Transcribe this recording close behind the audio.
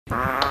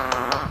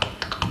Hi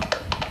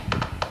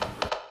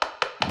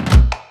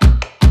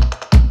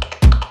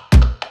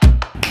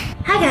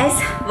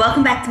guys,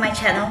 welcome back to my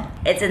channel.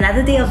 It's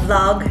another day of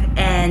vlog,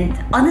 and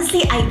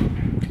honestly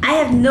I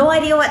have no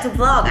idea what to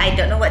vlog. I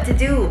don't know what to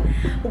do.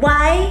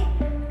 Why?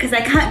 Because I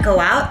can't go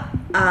out.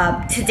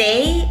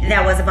 Today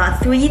there was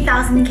about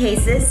 3,000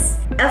 cases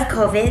of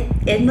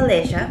COVID in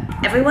Malaysia.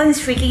 Everyone is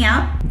freaking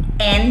out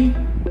and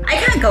I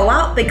can't go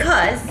out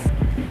because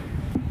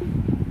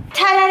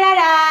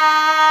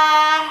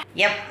ta-da-da-da!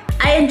 Yep.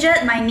 I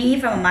injured my knee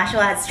from a martial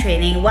arts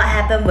training. What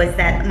happened was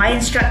that my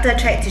instructor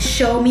tried to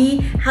show me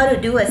how to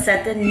do a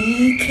certain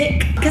knee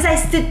kick. Because I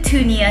stood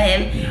too near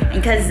him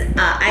and because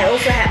I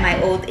also had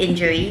my old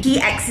injury, he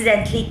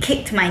accidentally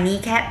kicked my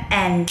kneecap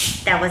and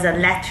that was a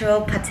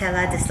lateral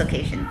patella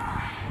dislocation.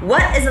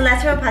 What is a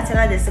lateral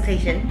patella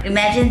dislocation?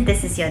 Imagine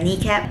this is your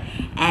kneecap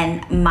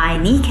and my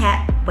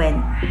kneecap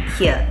went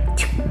here.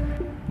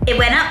 It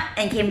went up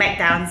and came back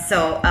down,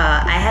 so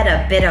I had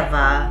a bit of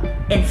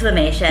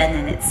inflammation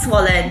and it's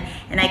swollen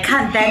and I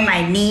can't bend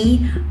my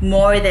knee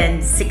more than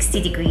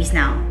 60 degrees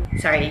now.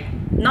 Sorry,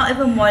 not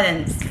even more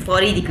than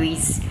 40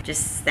 degrees,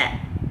 just that.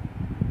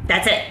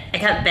 That's it, I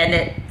can't bend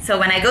it. So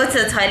when I go to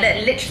the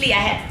toilet, literally I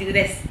had to do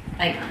this.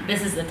 Like,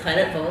 this is the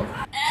toilet bowl.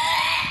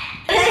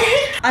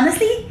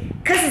 Honestly,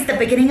 because it's the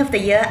beginning of the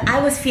year,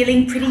 I was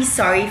feeling pretty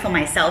sorry for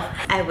myself.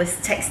 I was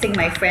texting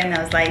my friend,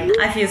 I was like,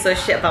 I feel so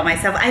shit about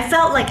myself. I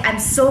felt like I'm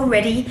so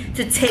ready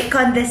to take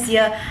on this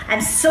year.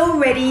 I'm so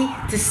ready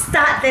to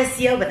start this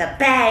year with a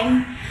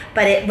bang,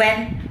 but it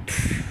went...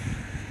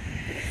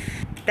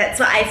 That's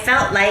what I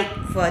felt like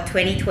for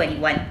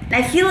 2021.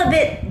 I feel a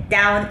bit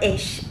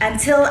down-ish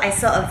until I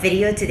saw a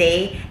video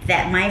today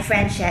that my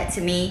friend shared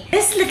to me.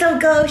 This little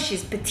girl,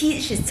 she's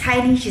petite, she's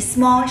tiny, she's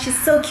small,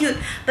 she's so cute,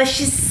 but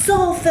she's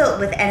so filled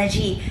with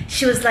energy.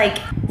 She was like,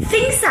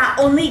 things are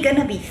only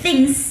gonna be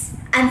things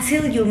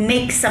until you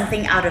make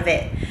something out of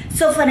it.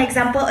 So for an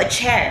example, a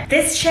chair.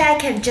 This chair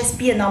can just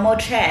be a normal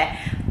chair,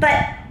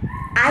 but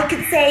I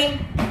could say,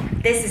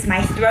 this is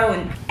my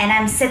throne and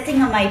I'm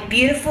sitting on my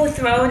beautiful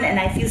throne and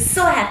I feel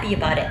so happy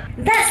about it.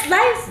 That's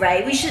life,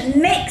 right? We should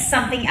make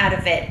something out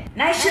of it.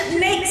 And I should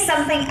make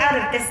something out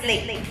of this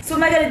lately. So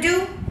what am I gonna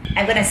do?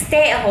 I'm gonna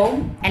stay at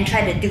home and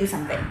try to do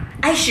something.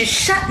 I should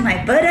shut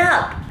my butt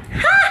up.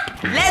 Ha!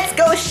 Let's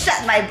go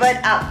shut my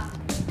butt up.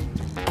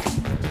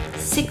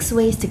 6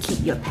 ways to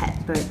keep your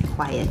pet bird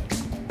quiet.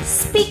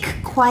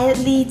 Speak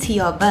quietly to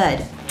your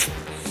bird.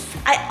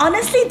 I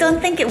honestly don't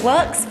think it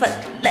works,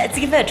 but let's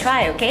give it a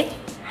try, okay?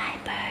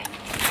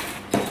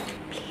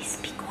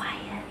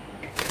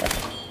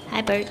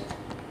 Hi, bird.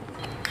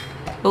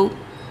 Oh.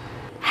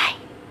 Hi.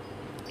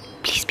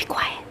 Please be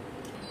quiet.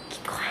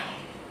 Keep quiet.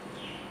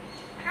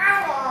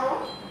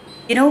 Hello.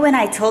 You know when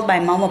I told my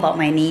mom about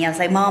my knee, I was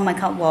like, Mom, I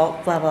can't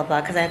walk, blah, blah, blah,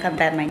 because I can't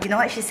bend my knee. You know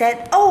what she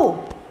said?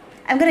 Oh,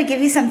 I'm gonna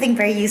give you something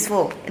very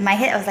useful. In my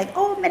head, I was like,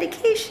 oh,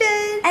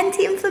 medication,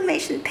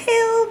 anti-inflammation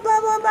pill, blah,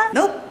 blah, blah.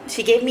 Nope,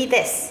 she gave me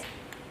this.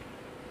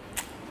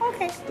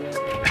 Okay.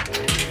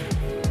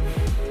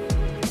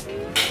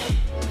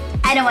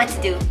 I know what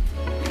to do.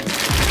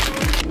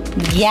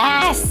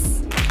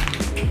 Yes!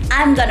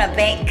 I'm gonna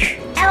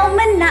make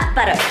almond nut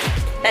butter.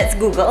 Let's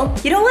Google.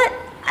 You know what?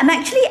 I'm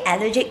actually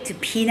allergic to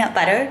peanut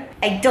butter.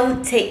 I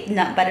don't take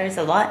nut butters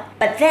a lot.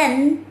 But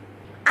then,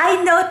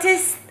 I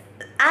noticed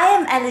I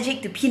am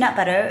allergic to peanut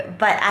butter,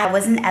 but I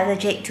wasn't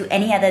allergic to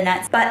any other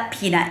nuts but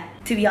peanut.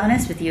 To be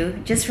honest with you,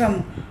 just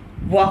from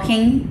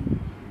walking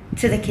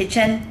to the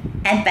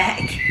kitchen and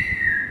back,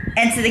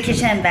 and to the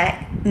kitchen and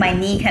back, my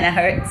knee kinda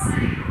hurts.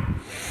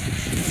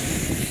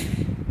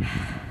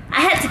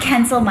 I had to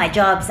cancel my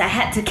jobs, I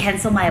had to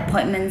cancel my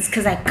appointments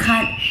because I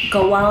can't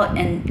go out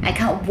and I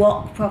can't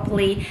walk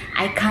properly,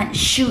 I can't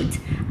shoot,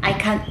 I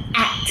can't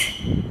act.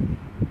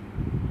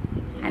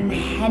 I'm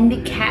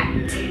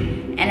handicapped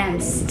and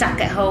I'm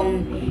stuck at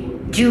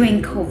home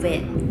during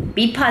COVID.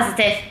 Be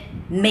positive,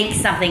 make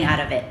something out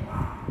of it.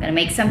 I'm gonna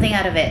make something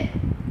out of it.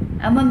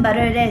 Almond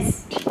butter it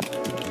is.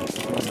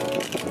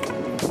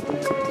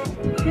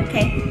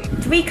 Okay,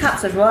 3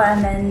 cups of raw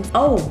almonds.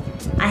 Oh,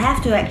 I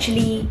have to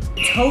actually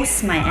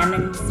toast my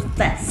almonds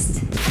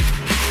first.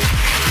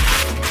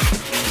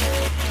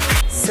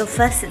 So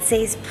first it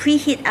says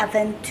preheat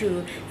oven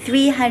to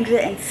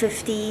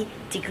 350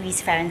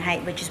 degrees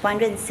Fahrenheit, which is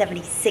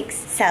 176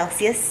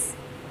 Celsius.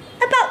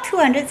 About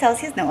 200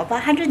 Celsius? No,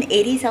 about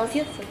 180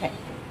 Celsius? Okay.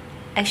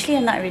 Actually,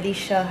 I'm not really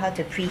sure how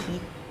to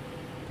preheat.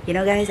 You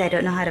know guys, I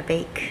don't know how to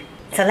bake.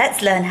 So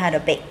let's learn how to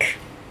bake.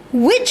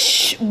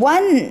 Which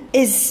one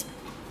is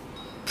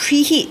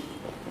preheat?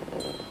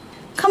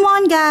 Come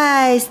on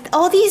guys,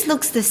 all these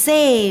looks the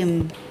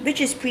same. Which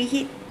is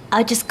preheat?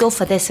 I'll just go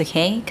for this,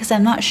 okay? Because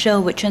I'm not sure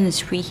which one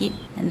is preheat.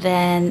 And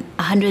then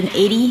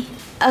 180.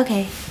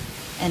 Okay.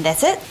 And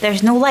that's it.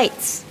 There's no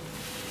lights.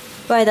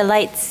 Where are the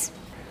lights?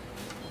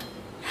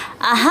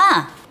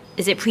 Aha!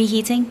 Is it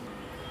preheating?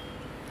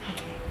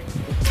 Okay.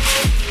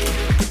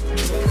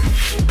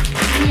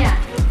 Yeah,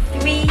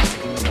 3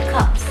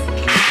 cups.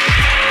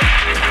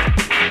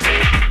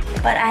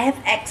 but I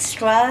have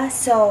extra,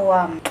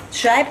 so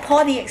should I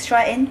pour the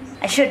extra in?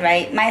 I should,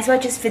 right? Might as well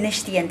just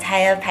finish the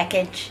entire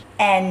package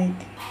and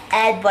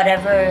add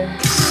whatever.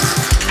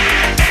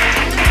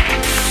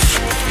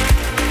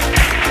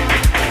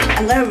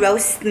 I'm gonna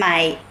roast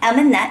my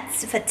almond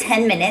nuts for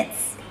 10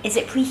 minutes. Is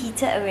it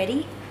preheated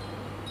already?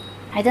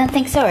 I don't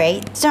think so,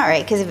 right? It's not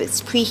right, because if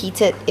it's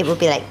preheated, it would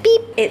be like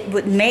beep. It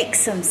would make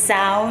some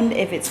sound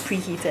if it's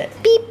preheated.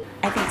 Beep.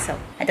 I think so.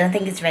 I don't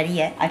think it's ready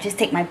yet. I'll just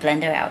take my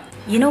blender out.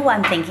 You know what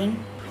I'm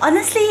thinking?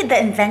 Honestly, the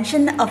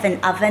invention of an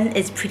oven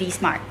is pretty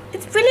smart.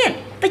 It's brilliant.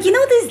 But you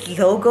know these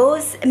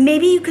logos?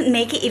 Maybe you could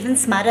make it even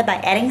smarter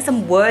by adding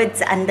some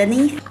words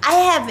underneath. I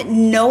have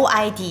no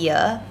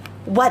idea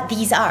what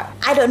these are.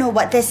 I don't know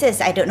what this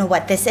is. I don't know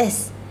what this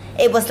is.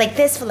 It was like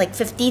this for like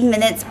 15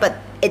 minutes, but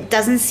it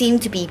doesn't seem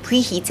to be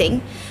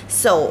preheating.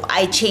 So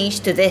I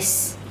changed to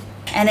this.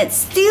 And it's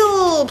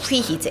still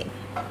preheating.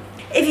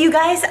 If you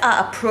guys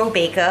are a pro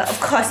baker, of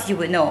course you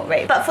would know,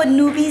 right? But for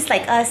newbies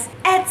like us,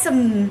 add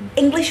some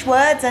English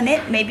words on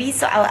it, maybe,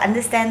 so I'll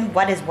understand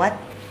what is what.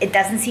 It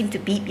doesn't seem to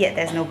beep yet.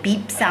 There's no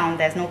beep sound.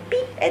 There's no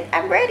beep.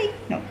 I'm ready.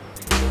 No.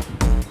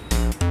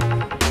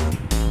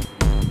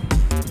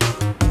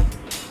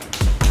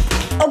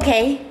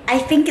 Okay, I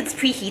think it's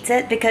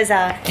preheated because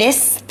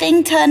this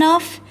thing turned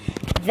off.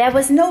 There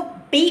was no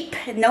beep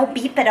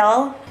at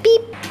all.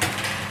 Beep.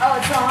 Oh,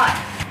 it's so hot.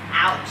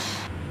 Ouch.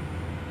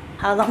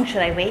 How long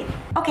should I wait?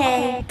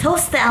 Okay.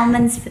 Toast the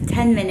almonds for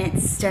 10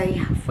 minutes, stirring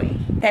halfway.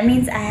 That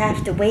means I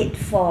have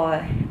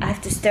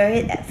to stir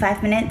it at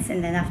 5 minutes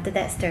and then after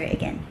that stir it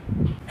again.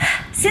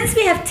 Since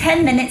we have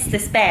 10 minutes to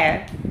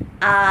spare,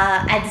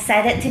 I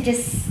decided to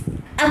just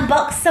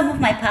unbox some of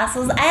my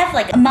parcels. I have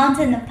like a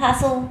mountain of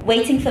parcel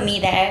waiting for me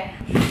there.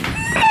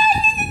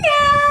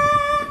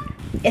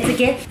 It's a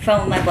gift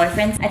from my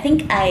boyfriend. I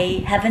think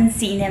I haven't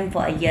seen him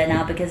for a year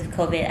now because of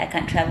COVID. I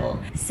can't travel.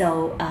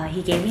 So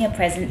he gave me a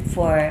present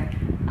for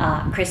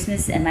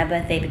Christmas and my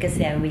birthday because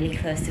they are really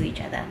close to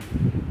each other.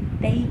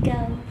 There you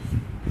go.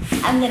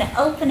 I'm gonna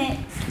open it.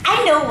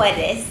 I know what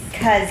it is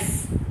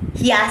because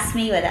he asked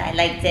me whether I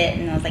liked it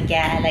and I was like,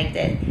 yeah, I liked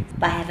it.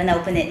 But I haven't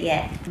opened it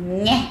yet.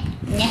 Nyeh,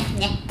 nyeh,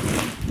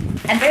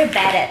 nyeh. I'm very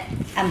bad at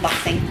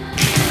unboxing.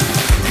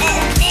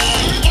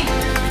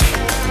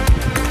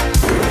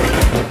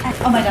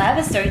 Oh my god, I have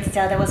a story to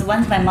tell. There was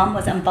once my mom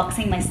was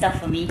unboxing my stuff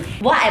for me.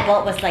 What I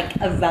bought was like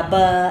a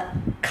rubber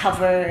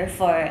cover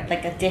for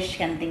like a dish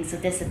kind of thing. So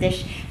there's a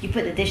dish, you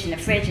put the dish in the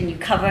fridge and you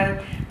put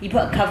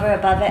a cover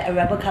above it, a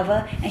rubber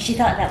cover, and she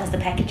thought that was the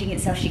packaging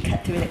itself. She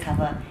cut through the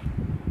cover.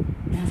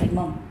 And I was like,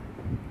 Mom,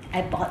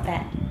 I bought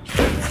that.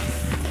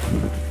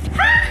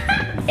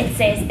 It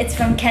says, it's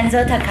from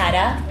Kenzo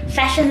Takada.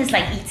 Fashion is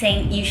like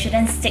eating, you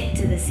shouldn't stick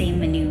to the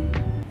same menu.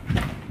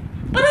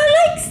 But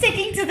I like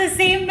sticking to the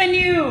same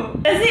menu.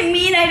 Does it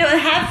mean I don't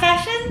have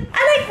fashion?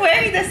 I like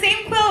wearing the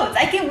same clothes.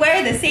 I can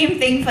wear the same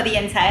thing for the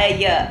entire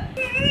year.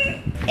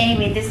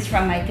 Anyway, this is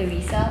from my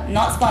Teresa.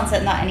 Not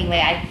sponsored, not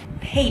anyway. I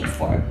paid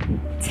for.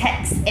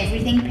 Text,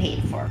 everything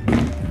paid for.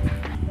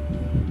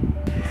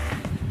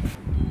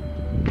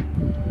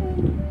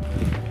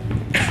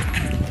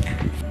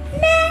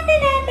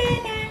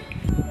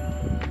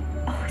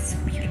 Oh, it's so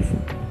beautiful.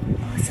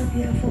 Oh, it's so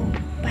beautiful.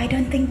 But I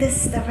don't think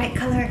this is the right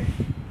color.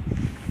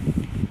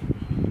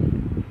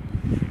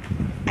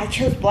 I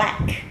chose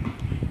black.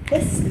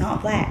 This is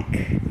not black.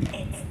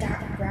 It's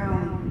dark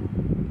brown.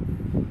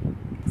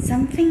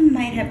 Something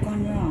might have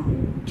gone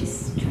wrong.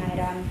 Just try it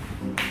on.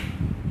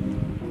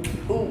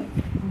 Ooh.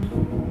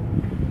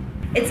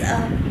 It's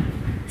a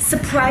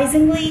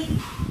surprisingly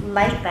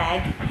light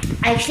bag.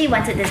 I actually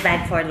wanted this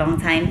bag for a long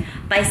time,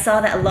 but I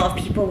saw that a lot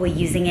of people were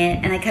using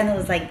it and I kind of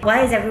was like,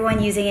 why is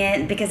everyone using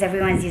it? Because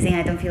everyone's using it,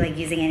 I don't feel like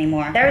using it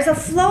anymore. There is a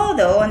flaw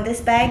though on this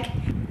bag.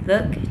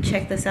 Look,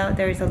 check this out,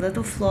 there is a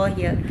little flaw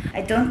here.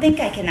 I don't think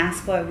I can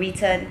ask for a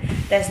return.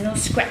 There's no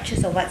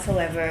scratches or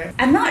whatsoever.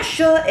 I'm not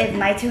sure if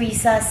My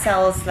Teresa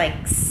sells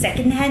like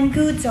secondhand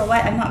goods or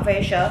what, I'm not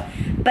very sure.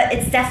 But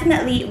it's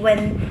definitely,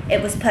 when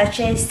it was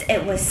purchased,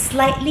 it was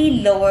slightly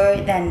lower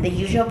than the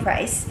usual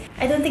price.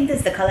 I don't think this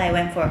is the color I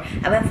went for.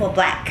 I went for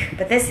black,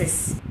 but this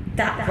is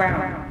dark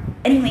brown.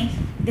 Anyway,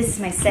 this is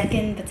my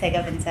second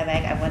Bottega Veneta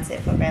bag. I wanted it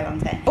for a very long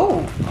time.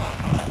 Oh!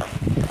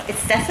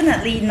 It's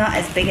definitely not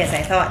as big as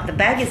I thought. The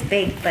bag is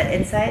big, but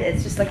inside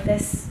it's just like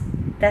this.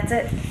 That's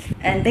it.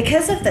 And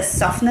because of the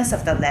softness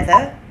of the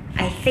leather,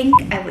 I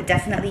think I would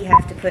definitely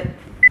have to put...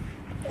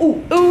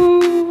 Ooh!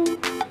 Ooh!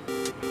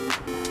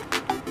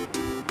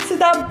 So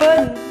that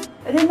burned.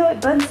 I didn't know it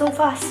burned so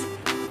fast.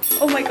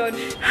 Oh my god.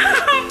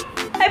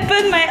 I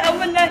burned my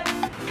almond nut.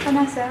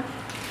 Panas.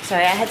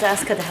 Sorry, I had to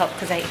ask her to help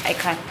because I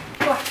can't.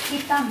 Wah,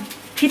 hitam.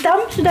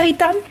 Hitam? Sudah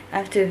hitam? I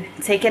have to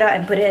take it out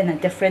and put it in a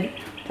different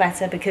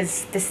platter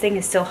because this thing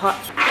is still hot.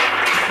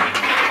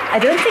 I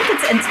don't think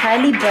it's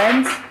entirely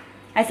burnt.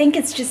 I think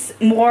it's just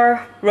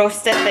more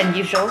roasted than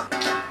usual.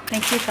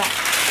 Thank you, Pat.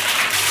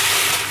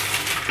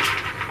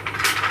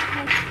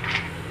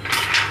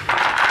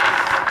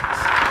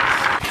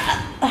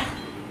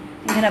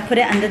 I'm gonna put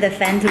it under the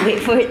fan to wait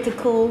for it to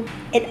cool.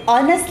 It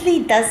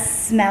honestly does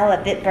smell a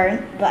bit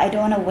burnt, but I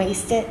don't want to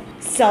waste it.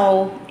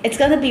 So it's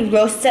gonna be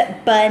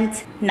roasted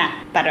burnt nut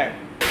butter.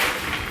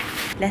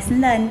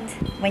 Lesson learned.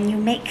 When you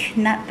make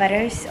nut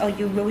butters or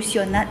you roast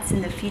your nuts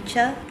in the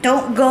future,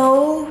 don't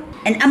go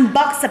and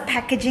unbox the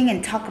packaging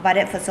and talk about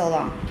it for so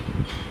long.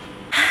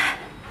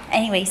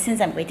 Anyway, since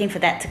I'm waiting for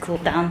that to cool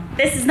down,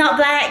 this is not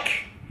black.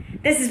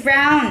 This is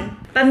brown.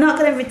 But I'm not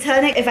gonna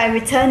return it. If I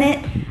return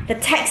it, the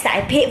tax that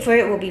I paid for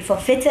it will be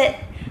forfeited.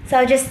 So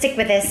I'll just stick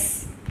with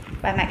this.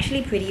 But I'm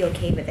actually pretty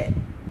okay with it.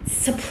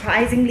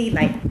 Surprisingly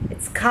light.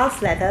 It's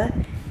calf leather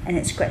and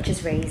it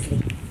scratches very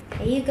easily.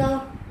 There you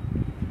go.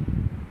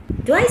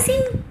 Do I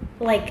seem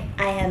like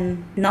I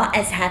am not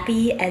as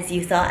happy as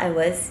you thought I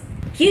was?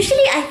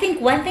 Usually I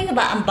think one thing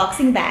about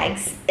unboxing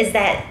bags is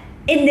that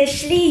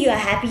initially you're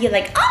happy, you're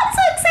like, oh, I'm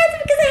so excited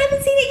because I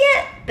haven't seen it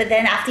yet. But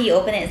then after you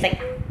open it, it's like,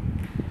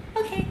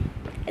 okay,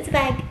 it's a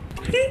bag.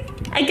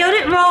 I got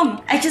it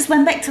wrong. I just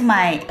went back to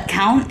my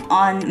account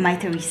on My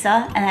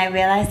Teresa and I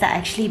realized I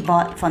actually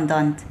bought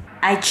fondant.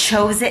 I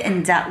chose it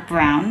in dark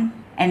brown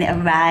and it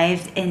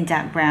arrived in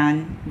dark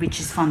brown, which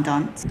is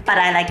fondant. But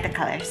I like the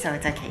color, so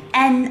it's okay.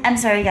 And I'm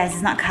sorry guys,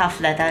 it's not calf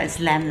leather, it's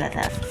lamb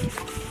leather.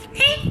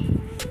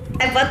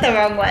 I bought the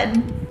wrong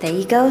one. There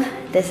you go.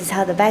 This is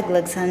how the bag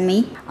looks on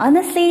me.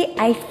 Honestly,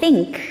 I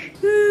think,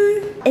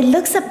 it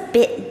looks a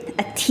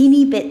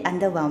teeny bit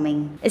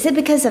underwhelming. Is it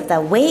because of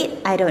the weight?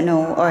 I don't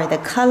know. Or the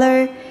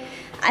color?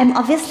 I'm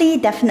obviously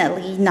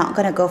definitely not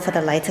gonna go for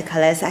the lighter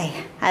colors.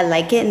 I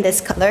like it in this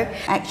color.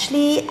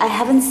 Actually, I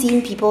haven't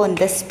seen people in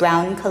this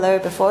brown color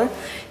before,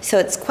 so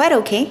it's quite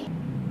okay.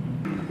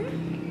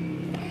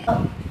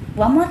 Oh,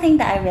 one more thing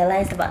that I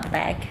realized about the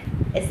bag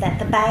is that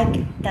the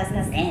bag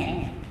doesn't...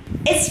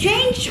 It's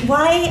strange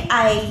why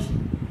I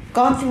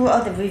gone through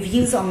all the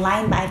reviews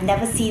online, but I've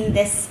never seen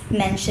this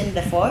mentioned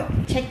before.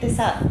 Check this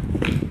out.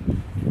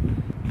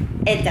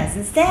 It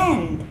doesn't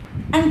stand.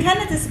 I'm kind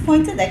of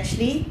disappointed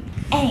actually.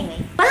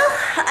 Anyway, well,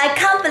 I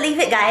can't believe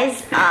it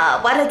guys.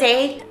 What a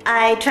day.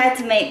 I tried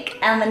to make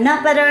almond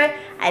nut butter.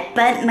 I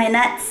burnt my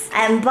nuts.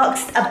 I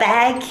unboxed a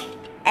bag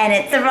and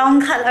it's the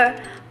wrong color,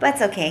 but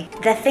it's okay.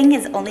 The thing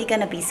is only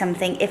gonna be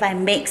something if I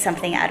make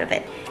something out of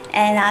it.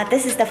 And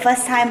this is the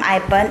first time I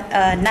burnt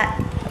a nut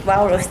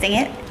while roasting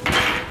it.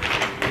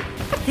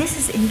 This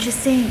is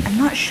interesting. I'm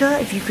not sure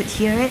if you could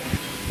hear it.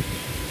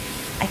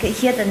 I could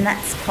hear the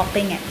nuts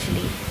popping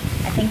actually.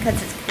 I think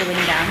because it's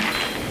cooling down.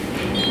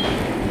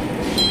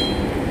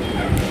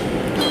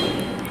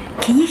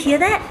 Can you hear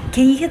that?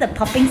 Can you hear the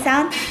popping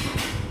sound?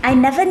 I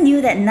never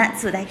knew that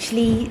nuts would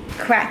actually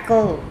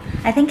crackle.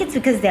 I think it's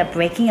because they're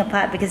breaking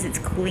apart because it's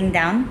cooling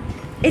down.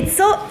 It's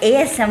so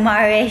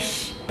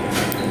ASMR-ish.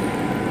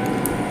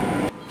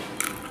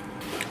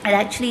 It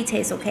actually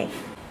tastes okay.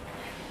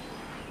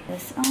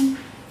 This on.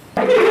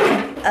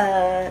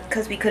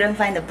 Because we couldn't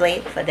find the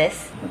blade for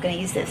this, we're gonna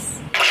use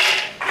this.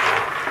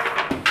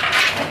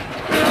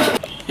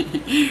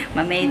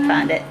 My maid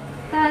found it.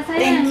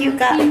 Thank you,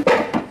 Kak.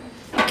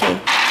 Okay.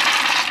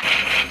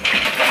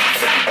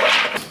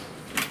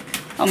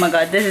 Oh my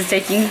god, this is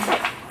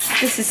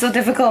so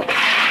difficult.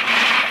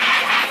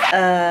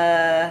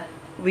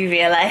 We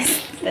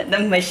realized that the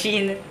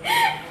machine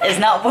is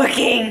not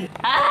working.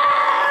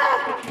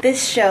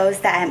 This shows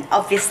that I'm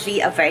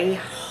obviously a very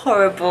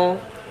horrible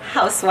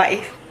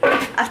housewife.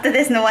 After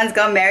this, no one's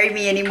gonna marry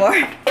me anymore.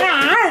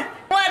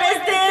 What is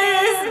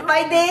this?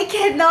 My day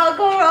cannot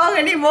go wrong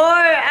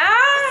anymore.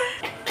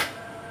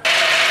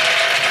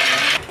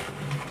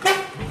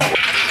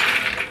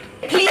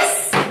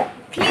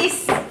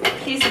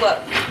 Please work.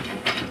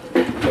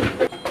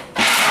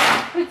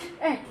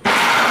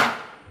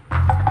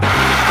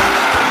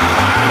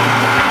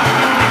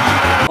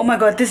 Oh my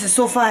god, this is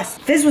so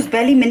fast. This was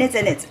barely minutes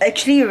and it's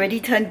actually already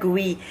turned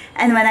gooey.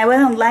 And when I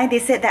went online, they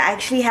said that I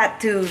actually had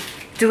to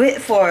do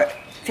it for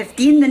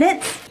 15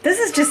 minutes. This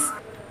is just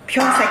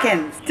pure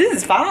seconds. This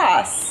is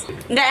fast.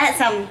 I'm gonna add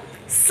some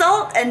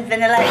salt and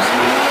vanilla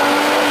extract.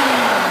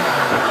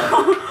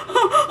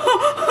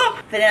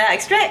 Vanilla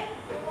extract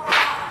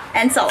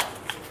and salt.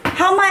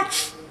 How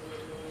much?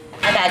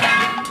 Ada.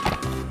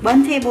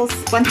 1 teaspoon.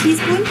 1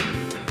 teaspoon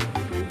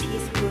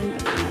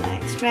of vanilla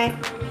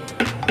extract.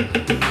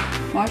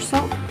 More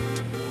salt?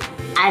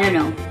 I don't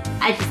know.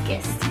 I just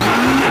guessed.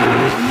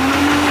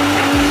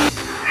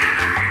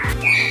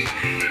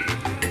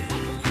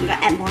 I'm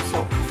gonna add more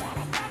salt.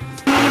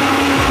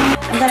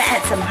 I'm gonna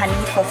add some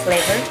honey for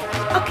flavor.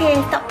 Okay,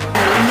 stop.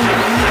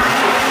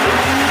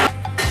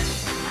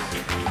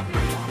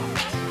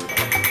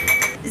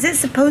 Is it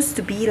supposed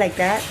to be like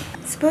that?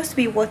 It's supposed to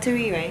be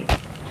watery, right?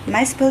 Am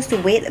I supposed to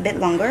wait a bit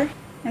longer?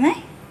 Am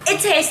I? It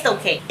tastes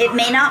okay. It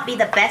may not be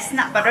the best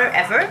nut butter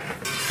ever,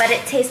 but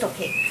it tastes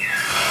okay.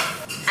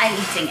 I'm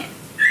eating it.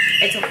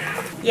 It's okay.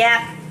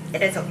 Yeah,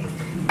 it is okay.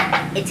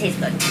 It tastes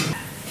good.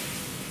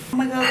 Oh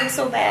my god, it looks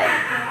so bad.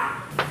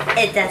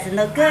 It doesn't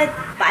look good,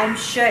 but I'm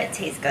sure it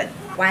tastes good.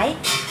 Why?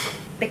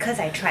 Because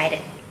I tried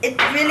it. It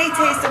really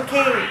tastes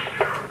okay.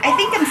 I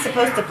think I'm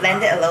supposed to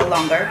blend it a little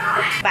longer,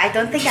 but I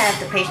don't think I have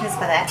the patience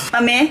for that.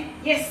 Mommy?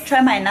 Yes.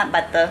 Try my nut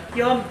butter.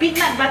 Your big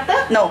nut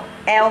butter? No,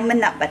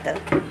 almond nut butter.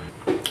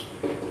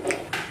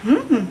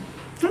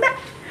 Not bad.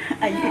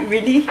 Are you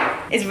really?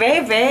 It's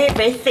very, very,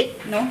 very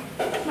thick, no?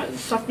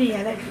 Salty,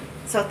 I like it.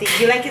 Salty.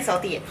 You like it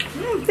salty?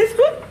 Tastes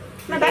good.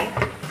 Not Okay.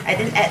 bad. I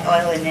didn't add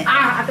oil in it.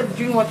 I have to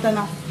drink water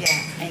now. Yeah,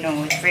 I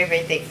know. It's very,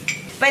 very thick.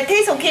 But it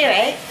tastes okay,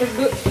 right? It's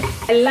good.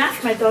 At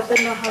last, my daughter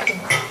know how to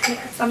make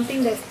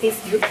something that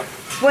tastes good.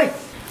 Wait.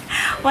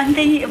 One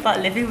thing about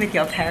living with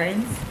your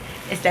parents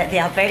is that they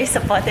are very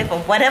supportive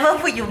of whatever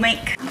food you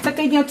make. 这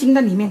个一定要浸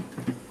在里面，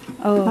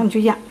 Oh. 那你就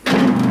压。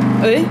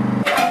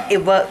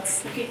 It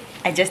works. Okay.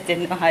 I just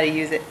didn't know how to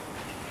use it.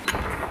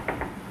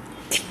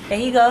 There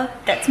you go.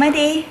 That's my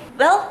day.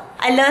 Well,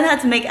 I learned how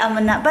to make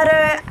almond nut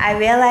butter. I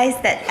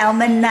realized that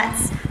almond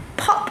nuts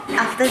pop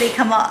after they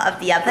come out of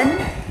the oven.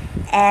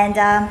 And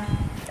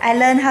I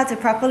learned how to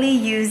properly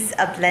use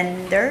a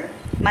blender.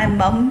 My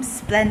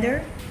mom's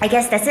blender. I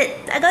guess that's it.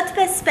 I got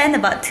to spend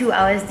about 2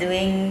 hours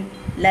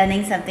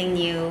learning something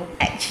new,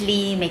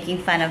 actually making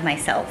fun of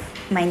myself.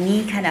 My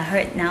knee kind of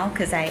hurt now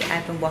because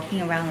I've been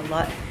walking around a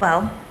lot.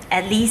 Well,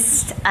 at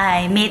least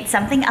I made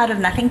something out of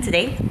nothing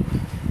today.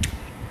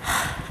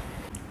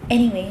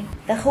 Anyway,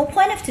 the whole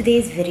point of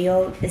today's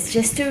video is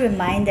just to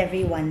remind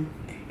everyone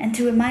and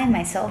to remind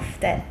myself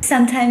that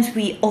sometimes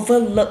we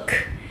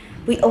overlook.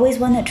 We always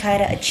want to try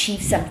to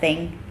achieve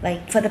something.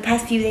 Like for the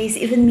past few days,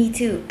 even me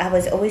too, I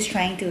was always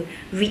trying to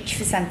reach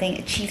for something,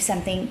 achieve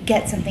something,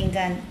 get something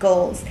done,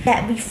 goals.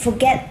 That we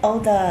forget all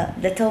the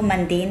little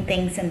mundane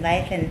things in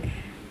life and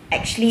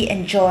actually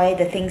enjoy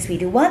the things we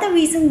do. One of the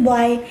reasons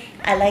why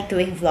I like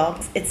doing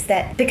vlogs is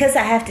that because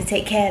I have to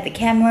take care of the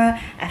camera,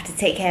 I have to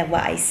take care of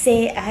what I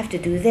say, I have to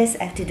do this,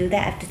 I have to do that,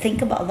 I have to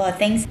think about a lot of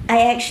things.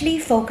 I actually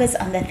focus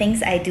on the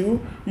things I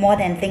do more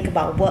than think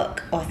about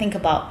work or think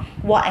about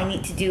what I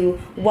need to do,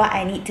 what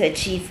I need to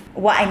achieve,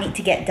 what I need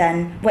to get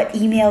done, what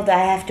email do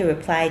I have to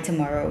reply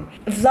tomorrow.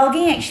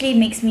 Vlogging actually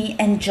makes me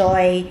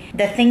enjoy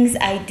the things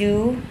I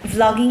do.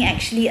 Vlogging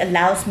actually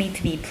allows me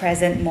to be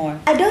present more.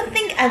 I don't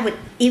think I would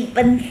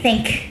even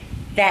think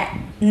that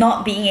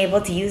not being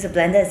able to use a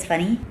blender is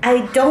funny.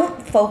 I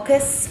don't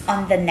focus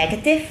on the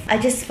negative. I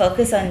just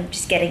focus on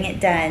just getting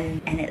it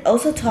done. And it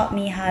also taught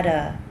me how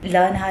to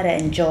learn how to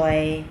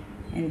enjoy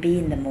and be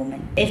in the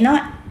moment. If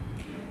not,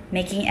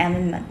 making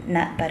almond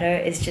nut butter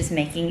is just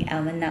making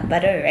almond nut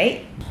butter,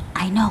 right?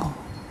 I know.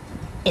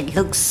 It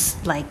looks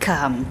like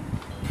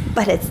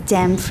but it's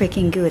damn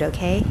freaking good,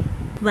 okay?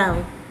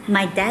 Well,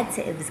 my dad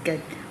said it was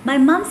good. My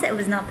mom said it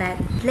was not bad.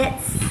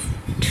 Let's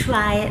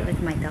try it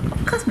with my dog.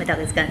 Of course my dog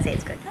is gonna say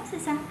it's good. No,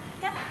 Susan.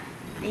 Yeah.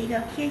 There you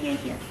go.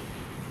 Here.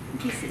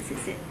 Okay,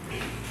 sit.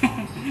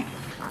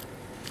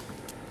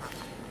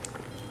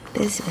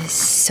 This is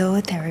so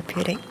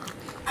therapeutic.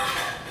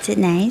 Is it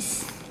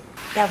nice?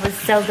 That was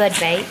so good,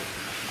 right?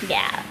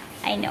 Yeah,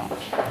 I know.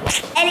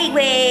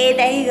 Anyway,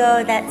 there you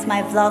go. That's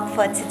my vlog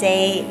for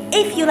today.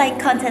 If you like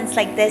contents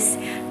like this,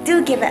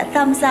 do give it a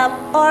thumbs up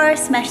or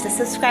smash the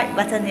subscribe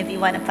button if you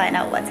want to find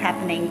out what's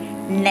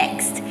happening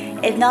next.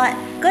 If not,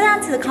 go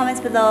down to the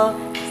comments below,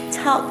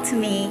 talk to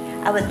me.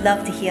 I would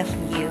love to hear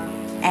from you.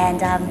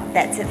 And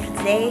that's it for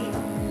today.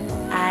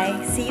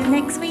 I see you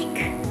next week.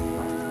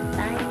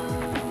 Bye.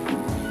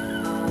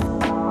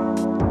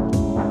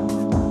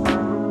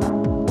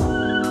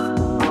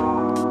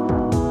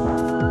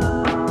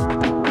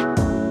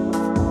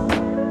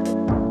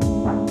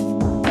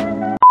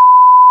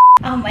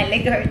 Oh, my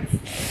leg hurts.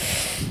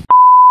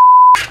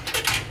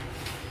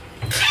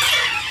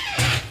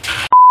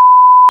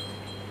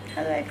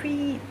 How do I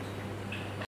breathe?